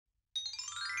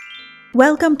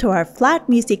Welcome to our flat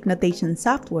music notation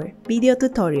software video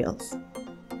tutorials.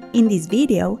 In this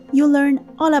video, you'll learn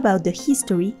all about the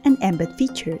history and embed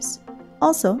features,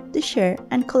 also the share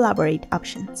and collaborate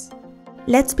options.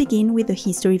 Let's begin with the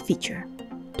history feature.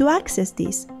 To access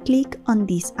this, click on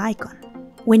this icon.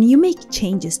 When you make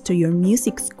changes to your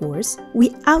music scores,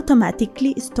 we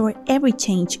automatically store every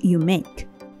change you make.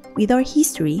 With our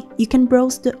history, you can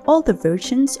browse the older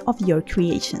versions of your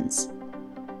creations.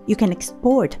 You can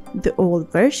export the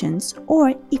old versions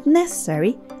or, if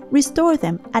necessary, restore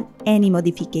them at any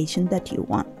modification that you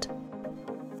want.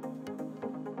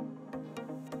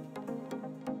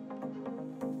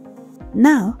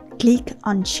 Now, click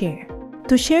on Share.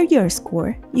 To share your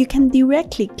score, you can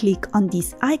directly click on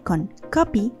this icon,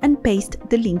 copy and paste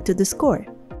the link to the score.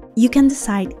 You can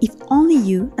decide if only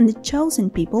you and the chosen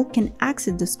people can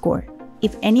access the score,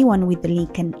 if anyone with the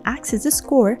link can access the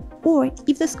score, or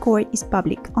if the score is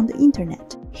public on the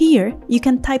internet. Here, you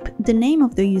can type the name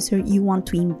of the user you want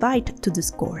to invite to the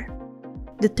score.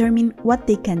 Determine what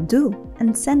they can do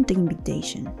and send the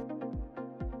invitation.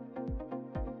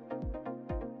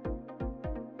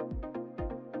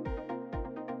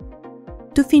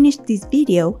 To finish this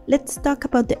video, let's talk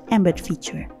about the Embed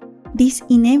feature. This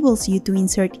enables you to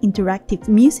insert interactive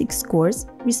music scores,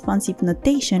 responsive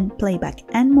notation, playback,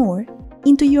 and more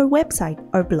into your website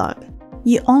or blog.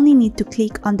 You only need to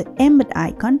click on the Embed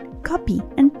icon, copy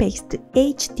and paste the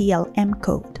HTML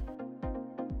code.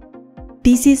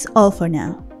 This is all for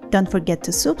now. Don't forget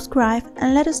to subscribe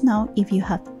and let us know if you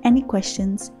have any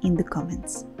questions in the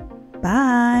comments.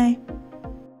 Bye!